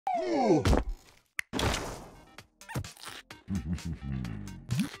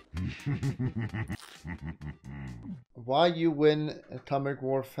Why you win Atomic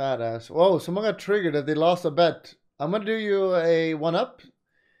War, fat ass? Whoa, someone got triggered that they lost a bet. I'm gonna do you a 1-up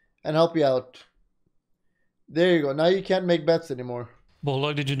and help you out. There you go. Now you can't make bets anymore.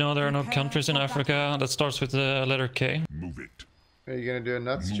 Bulldog, did you know there are no countries in Africa that starts with the letter K? Move it. Are you gonna do a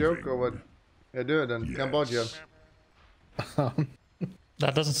nuts joke or what? Yeah, do it then. Yes. Cambodia.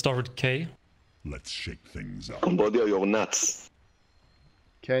 That doesn't start with K. Let's shake things up. Cambodia, you're nuts.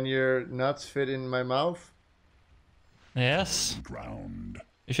 Can your nuts fit in my mouth? Yes. Ground.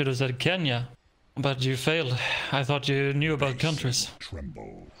 You should have said Kenya. But you failed. I thought you knew about countries.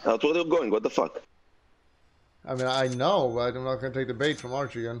 Tremble. Out where you're going, what the fuck? I mean, I know, but I'm not gonna take the bait from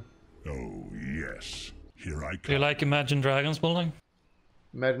Arch again. Oh, yes. Here I come. Do you like Imagine Dragons, Bulldog?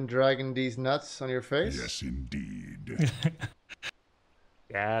 Imagine dragging these nuts on your face? Yes, indeed.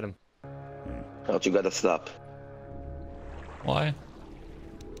 Got him. Out, you gotta stop. Why?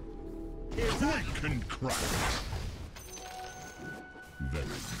 Quick and crack. Very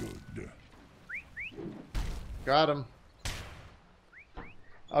good. Got him.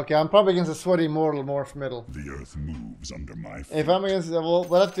 Okay, I'm probably against a sweaty mortal morph middle. The earth moves under my feet. If I'm against, we'll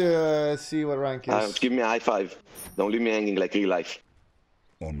have to see what rank is. Give me a high five. Don't leave me hanging like real life.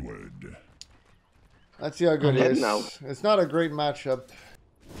 Onward. Let's see how good it is. Now. It's not a great matchup.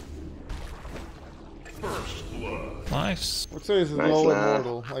 First blood. Nice. What's this is Nice low lad.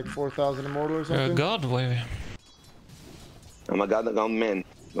 immortal? Like 4,000 immortal or You're something? a god, wavy. I'm a goddamn man.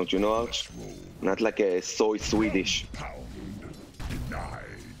 Don't you know, Arch? Not like a soy Swedish. Pound. Denied.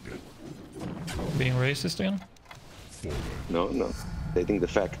 Being racist again? Forward. No. Stating the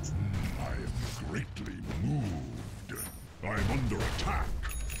facts. I am greatly moved. I'm under attack.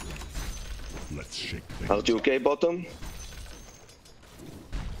 Let's shake things. Are you okay, bottom?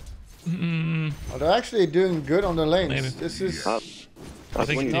 Oh, they're actually doing good on the lanes. Maybe. This is... I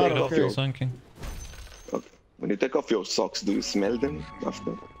think when it's you not take off okay. your sinking. when you take off your socks, do you smell them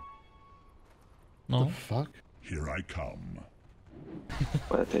after? No. Fuck. Here I come.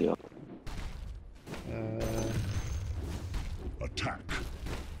 What I tell you? Attack.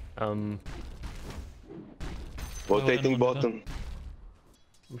 Rotating bottom.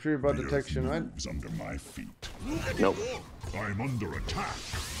 I'm sure you're about The earth detection, right? moves under my feet. No. I'm under attack.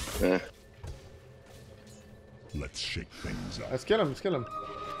 Eh. Let's shake things up. Let's kill him, let's kill him.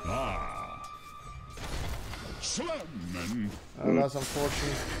 Ah. Slam That's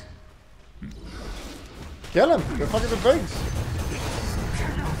unfortunate. Kill him! They're fucking the pigs!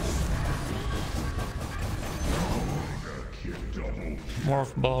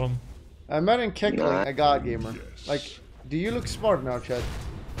 Morph bottom. I met in Keckling, a god gamer. Like, do you look smart now, Chad?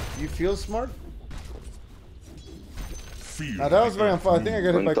 You feel smart? Now that was very unfair. I think I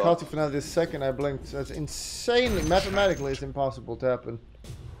got hit by Caustic Finale the second I blinked. That's insane. Mathematically, it's impossible to happen.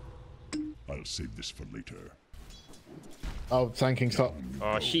 I'll save this for later. Oh, tanking stop.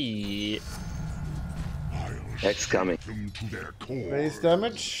 Oh, shit. X coming. Them to their core. Base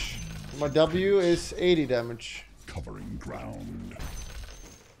damage. My W is 80 damage. Covering ground.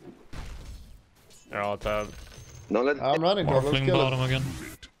 Ja, ta... No, let I'm running, bro. Let's Morphling kill bottom him. again.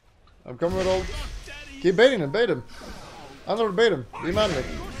 I'm coming with ult. Keep baiting him, bait him. I'm gonna bait him. Be manic.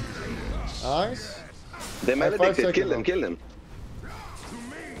 Nice. the Five maledict. seconds Kill them, left. kill them.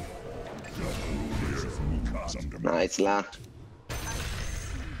 Moves under my Nice, la.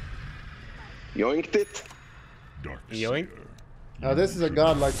 Yoinked it. dark Yoink. seer. Now this is a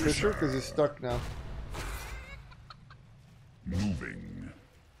godlike Fisher because he's stuck now. Moving.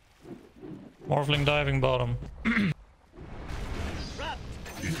 Morphling diving bottom.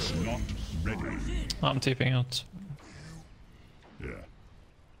 It's not ready. I'm tipping out. Yeah.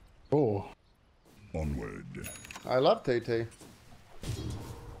 Oh. Onward. I love Tay Tay.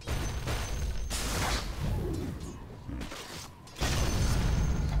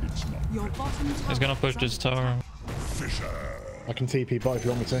 It's not Your bottom tower He's gonna push is this under tower. Fisher. I can TP bot if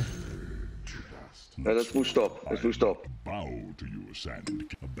you want me to. Let's push top. Let's push top. Bow to you,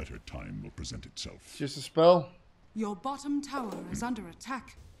 Sand. A better time will present itself. Just a spell. Your bottom tower is under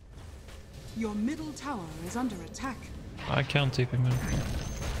attack. Your middle tower is under attack. I can't TP him.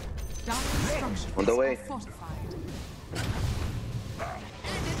 Dark structures On the way. are fortified.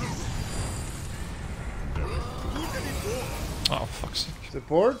 Oh, fuck's sake.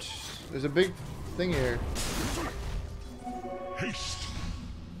 Support. There's a big thing here. Haste.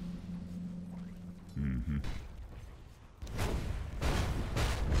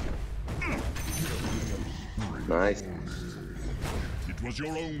 Nice. It was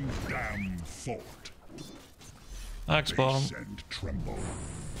your own damn fault. Axe bottom. Brace and tremble.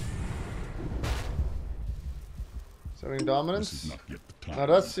 Serving This dominance. is not yet the time. No,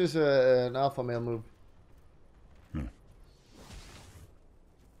 that's just an alpha male move.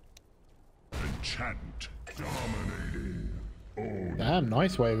 Enchant. Dominating. Oh, Damn,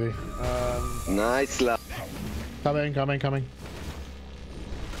 nice wavy. Nice love. Coming, coming, coming.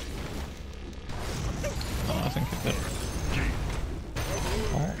 Oh, I think it did.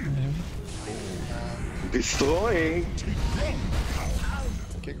 Oh, maybe. Destroying.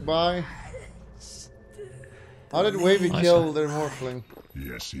 Kick by. How did Wavy Nice kill one. their Morphling?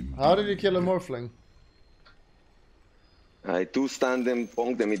 yes, indeed. How did you kill a Morphling? I two-stunned him,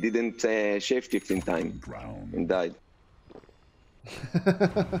 ponged him. He didn't shapeshift in time Ground. and died.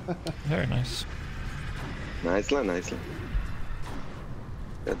 Very nice. Nicely, nicely.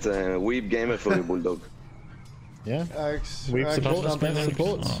 That's a weeb gamer for you, Bulldog. Yeah. We've Support, Support, support,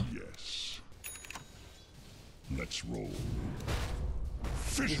 supports. Oh, Yes. Let's roll.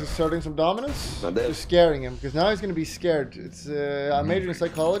 This is starting some dominance. Not there. Just scaring him because now he's gonna be scared. It's I majored in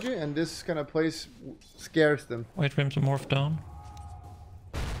psychology, and this kind of place scares them. wait for him to morph down.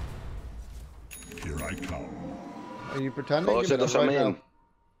 Here I come. Are you pretending? Oh, Give me shit, that right I'm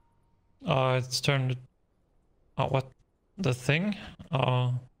now. It's turned. Oh, what? The thing?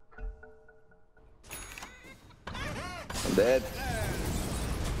 Oh, I'm dead.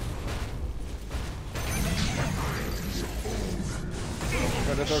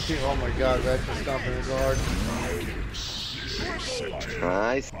 Got the 13. Oh my god, that's just stomping it so hard.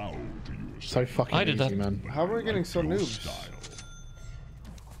 Nice. Proud to use So fucking I did easy, that. man. How are we getting so your noobs? style.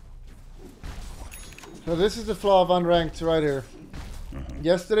 So this is the flaw of unranked right here.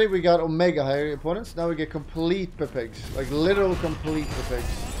 Yesterday we got Omega higher opponents, now we get complete Pepegs. Like literal complete Pepegs.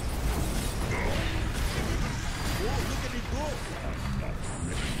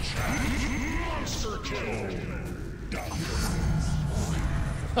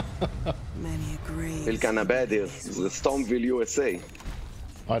 Many a grave. Feel kinda bad here. This is the Stormville, USA.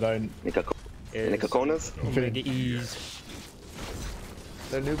 I don't. Nika corners? Omega E's.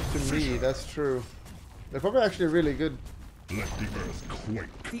 They're noobs to me, that's true. They're probably actually really good. Let the earth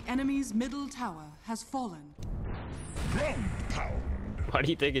quake. The enemy's middle tower has fallen. Ground pound. Why do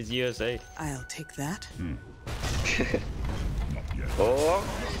you think it's USA? I'll take that. Not yet. Oh,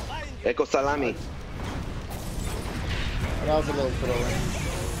 Echo Salami. That was a little throwing.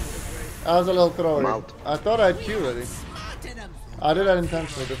 That was a little throwing. I'm out. I thought I had Q ready. I did that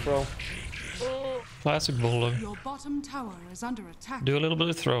intentionally to throw. classic Bulldog. Your bottom tower is under attack. Do a little bit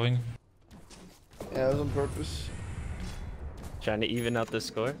of throwing. Yeah, it was on purpose. Trying to even out the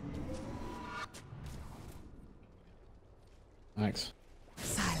score. Thanks.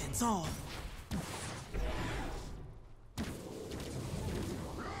 Silence all.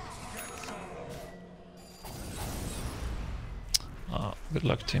 Oh, good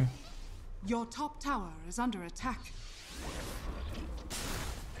luck, team. Your top tower is under attack.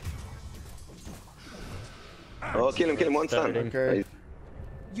 Oh, kill him, one stun. Okay.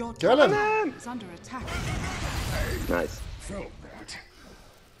 Your Kill top him. tower is under attack. Nice. Felt that.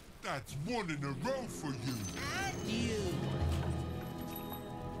 That's one in a row for you.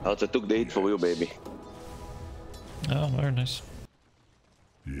 Archer took the hit for you, baby. Oh, very nice.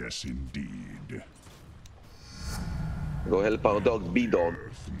 Yes, indeed. Go help our dog, B-Dog.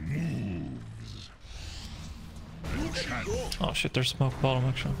 Moves. Enchant. Oh shit, there's smoke bottom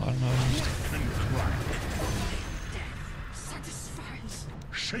actually. I don't know.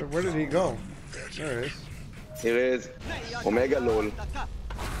 Shake Where did he go? There it is. Here is Omega lol.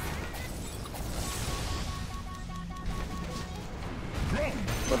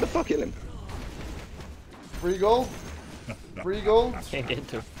 What the fuck, kill him. Free gold. Free gold. Can't get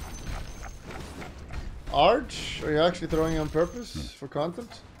to. Arch? Are you actually throwing it on purpose for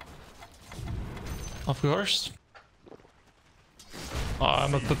content? Of course.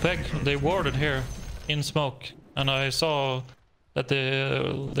 I'm a peg. They warded here in smoke, and I saw that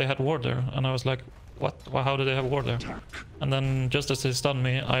they had ward there, and I was like, "What? How do they have ward there?" And then just as they stunned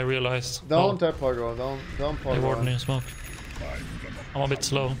me, I realized, Don't oh, tap Pargo. Don't they warded me Pargo. in smoke. I'm a bit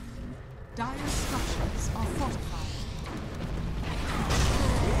slow. Dire structures are fortified.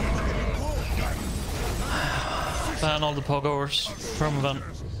 Ban all the pogoers from event.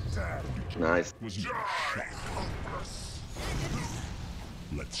 Nice. was your shot.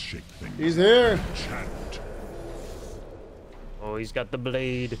 Let's shake things. He's here. Enchant. Oh, he's got the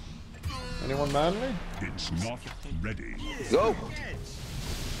blade. Anyone manly? It's not ready. Go!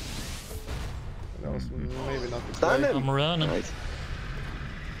 That was maybe not the Stun play. him! I'm running. Nice.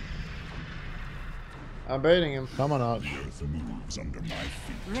 I'm baiting him. Come on, Arch. Earth moves under my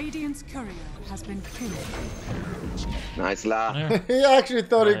feet. Radiant's courier has been killed. Nice la. Here, He actually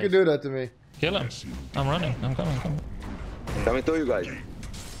thought he Nice. could do that to me. kill him. I'm running. I'm coming. Coming to you guys.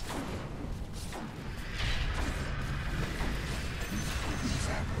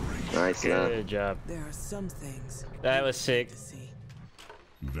 Nice, man. Good job. There are some things That was sick. to see.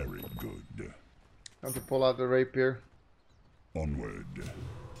 Very good. Have to pull out the rapier. Onward.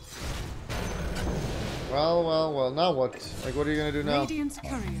 Well, now what? Like, what are you gonna do now? Radiant's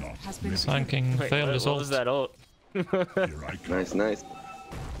courier has been Flanking Wait, failed what his was ult. that ult? Here I come. Nice, nice.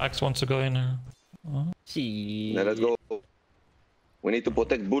 Axe wants to go in here. See. Now let's go. We need to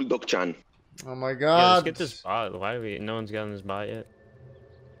protect Bulldog Chan. Oh my Yeah, god. let's get this bot. Why do we? No one's gotten this bot yet.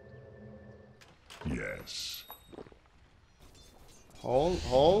 Yes. Hold.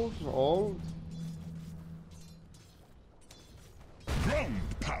 Ground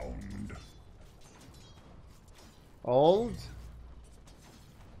pound. Hold.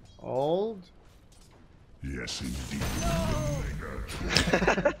 Yes, indeed.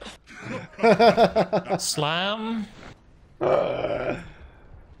 Slam.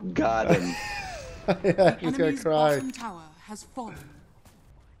 Got him. Yeah, he's gonna enemy's cry. bottom tower has fallen.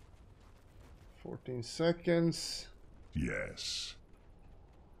 14 seconds. Yes.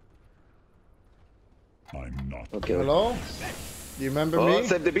 I'm not. Okay. Hello? Do you remember Oh, me?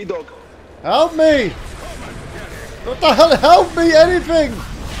 save the B-Dog. Help me! What the hell? Help me! Anything!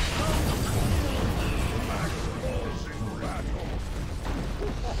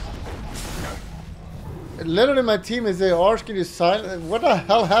 Literally, my team is there. Asking you silent. What the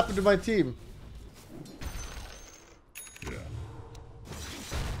hell happened to my team? Yeah.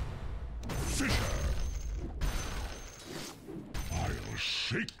 Fisher. I'll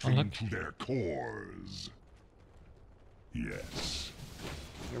shake them to their cores. Yes.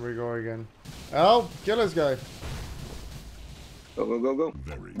 Here we go again. Help! Kill this guy. Go.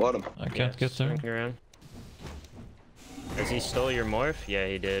 Very Bottom. I can't get there. Swing around. Has he stole your morph? Yeah,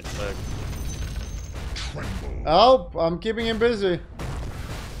 he did. Fuck. tremble. Help! I'm keeping him busy.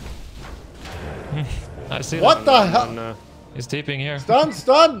 I see What that. the hell? No. He's TPing here.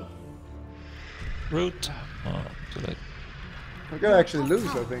 Stun! Root. Oh, too late. We're gonna actually Your lose,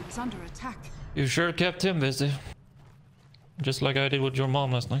 top I tower think. is under attack. You sure kept him busy. Just like I did with your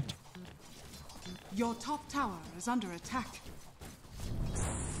mom last night. Your top tower is under attack.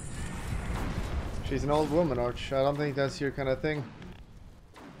 She's an old woman, Arch. I don't think that's your kind of thing.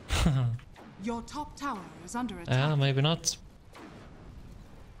 Your top tower is under attack. Yeah, maybe not.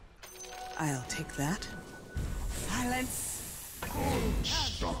 I'll take that. Silence. I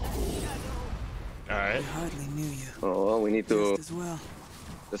Alright. hardly knew you. Oh, we need to Just as well.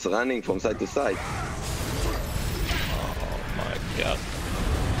 just running from side to side. My god.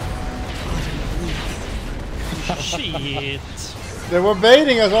 Shit. They were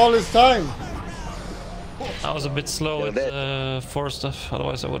baiting us all this time. I was a bit slow You're with dead. force stuff,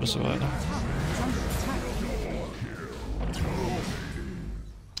 otherwise I would have survived.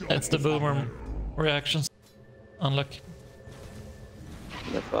 It's the boomer reactions. Unlucky.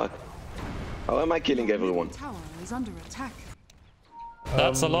 The fuck? How am I killing everyone? Your tower is under attack.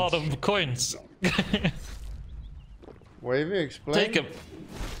 That's a lot of coins. Wavy, explain. Take him.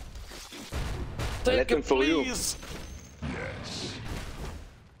 Let Take him him, for you. please. Yes.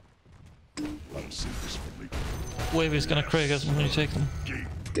 I'll see this for later. Wavy's gonna craig us when you take them.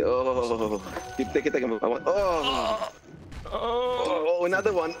 Oh, keep taking. I want. Oh,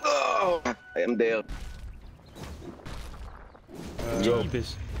 another one. Oh, I am there. Go.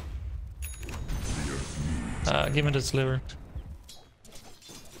 Jeebus. Give me the sliver.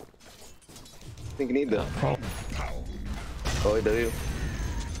 I think need that. Pound. Oh, there you.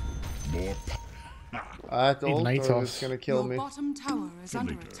 More I have to ult, or Elaitoh. it's gonna kill Your me. bottom tower is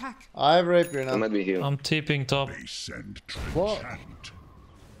under attack. I have Rapier I now. might be here. I'm TPing top. base and What? trenchant.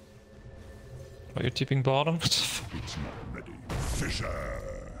 Are you TPing bottom? It's not ready.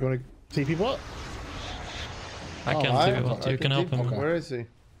 Fisher. You want to TP what? I Oh, can't I- TP, but I you can help him. Okay. Where is he?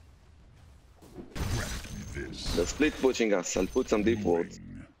 Grant me this. The split pushing us. I'll put some deep wards.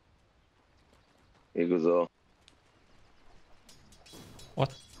 Ring. Here goes all.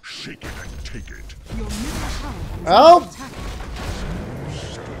 What? Shake it and take it. Your middle tower is Help! under attack.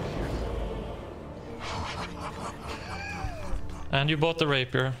 And you bought the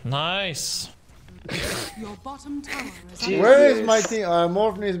rapier. Nice. Your bottom tower is under Where is Jesus. my team?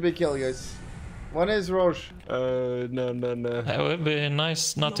 Morph needs to be killed, guys. One is Roche. No. It would be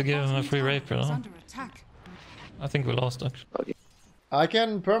nice not to Your give him a bottom free tower rapier, is though. under attack. I think we lost, actually. I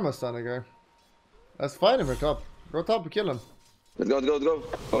can perma-stun a guy. Let's fight him at top. Go top and kill him. Let's go.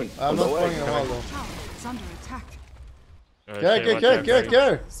 Going. I'm On not the way. throwing a wall though. Tower is under attack.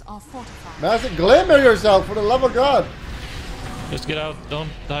 Care. Are fortified. Massive, glimmer yourself for the love of God. Just get out. Don't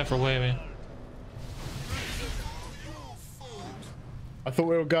die for Wavy. I thought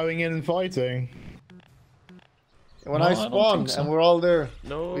we were going in and fighting. When No, I I don't spawn think so. and we're all there,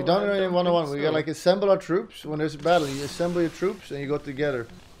 No, we don't I really don't one-on-one. think We so. gotta like assemble our troops. When there's a battle, you assemble your troops and you go together.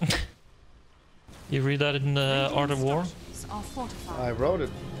 You read that in Art of War? Structures are fortified. I wrote it.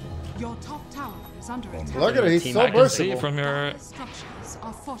 Your top tower is under attack. Look at it, he's Team so I I can see versatile. from your... Dire structures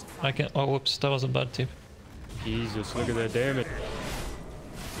are fortified. I can... Oh, whoops, that was a bad tip. Jesus, look at that damage.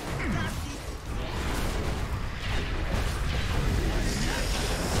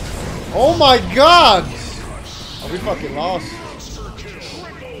 Oh my god! Oh, we fucking lost.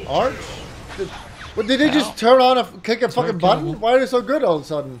 Arch? What, did they just turn on and click a fucking button? terrible. Why are they so good all of a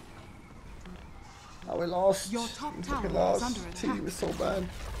sudden? Oh, we lost. Your top We tower fucking is lost. under attack. Team is so bad.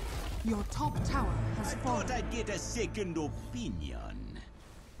 Your top tower has fallen. I'd get a second opinion.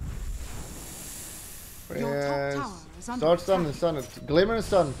 Your top Yes. tower is under Start stun attack. and stun it. Glimmer and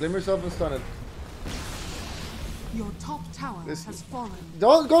stun. Glimmer yourself and stun it. Your top tower This- has fallen.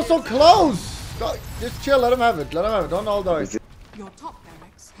 Don't go so close! Just chill, let him have it. Let him have it. Don't all die. Your top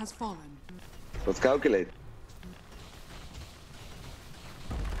barracks has fallen. Let's calculate.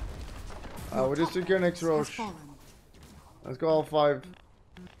 We just took your next Has Roche. fallen. Let's go all 5.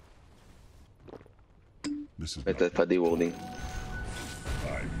 This is With the faddy wording.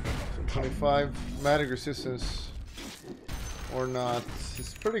 25. Magic resistance. Or not.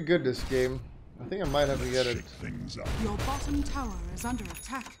 It's pretty good this game. I think I might have to get it. shake things up. Your bottom tower is under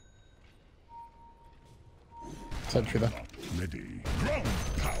attack. Sentry there. Ready. Ground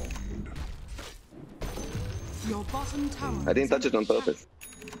pound. Your bottom tower. I didn't is touch it under on attack. purpose.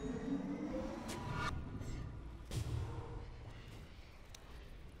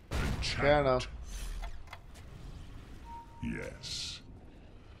 Yeah, no. Yes.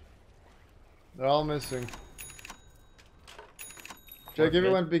 They're all missing. Jake, give me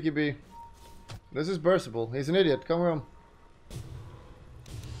one BKB. This is burstable. He's an idiot. Come home.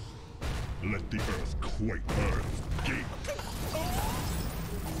 Let the earth quake earth gate.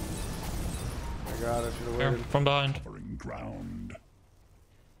 I got it. Should have Here, waited. from behind. Covering ground.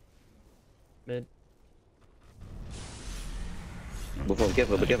 Mid. Be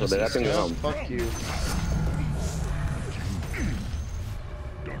careful, they're wrapping Yeah, around. fuck you.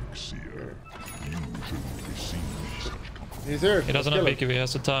 Darkseer. Usually receive such company. He's here. He doesn't Let's have kill him. BKB, he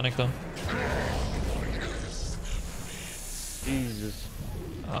has a tonic though. Jesus.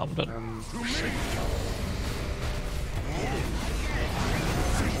 Oh, I'm dead.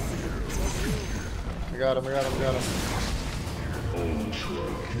 I got him. I got him. I got him.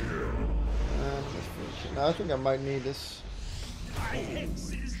 No, I think I might need this.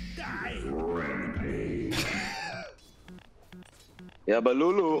 Yeah, but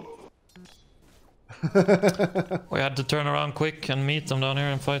Lulu. We had to turn around quick and meet them down here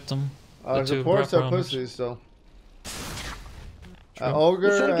and fight them. Our The two supports are wraparounds. pussies, though. The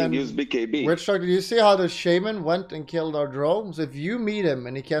Ogre sun can and use BKB. Witch Doctor, did you see how the shaman went and killed our drow? So if you meet him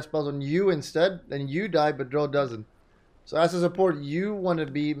and he casts spells on you instead, then you die, but drow doesn't. So as a support, you want to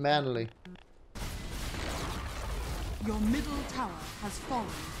be manly. Your middle tower has fallen.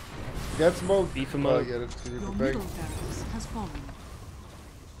 Get smoke. Beef him Oh, I up. get it. 'Cause you're Your prepared. middle barracks has fallen.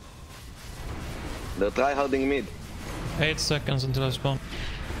 They're try holding mid. 8 seconds until I spawn.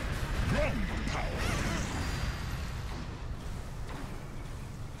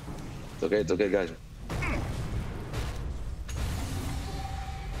 It's okay, guys.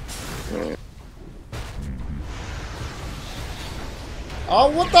 Oh,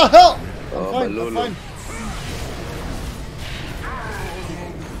 what the hell? I'm Oh, fine. I'm Balulu. fine.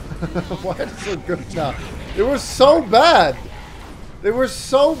 Why are they so good now? They were so bad. They were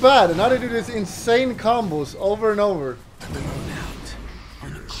so bad, and now they do these insane combos over and over.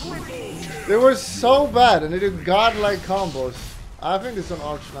 They were so bad, and they do godlike combos. I think there's an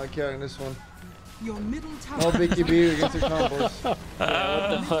arch now carrying this one. Your middle tower No BKB against the combos. What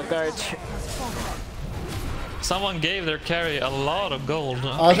the fuck, Arch? has fallen. Someone gave their carry a lot of gold.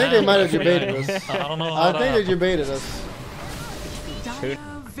 I think they might have debated us. I don't know how I that think they happened. debated us. Dire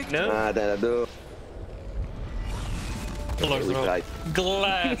victory. No? Ah, that I do. Look, We bro. tried.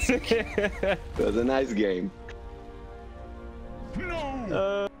 Glass. It was a nice game.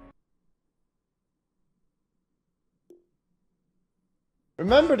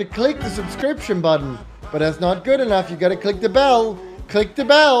 Remember to click the subscription button, but that's not good enough. You gotta click the bell. Click the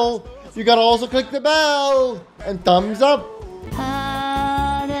bell. You gotta also click the bell and thumbs up.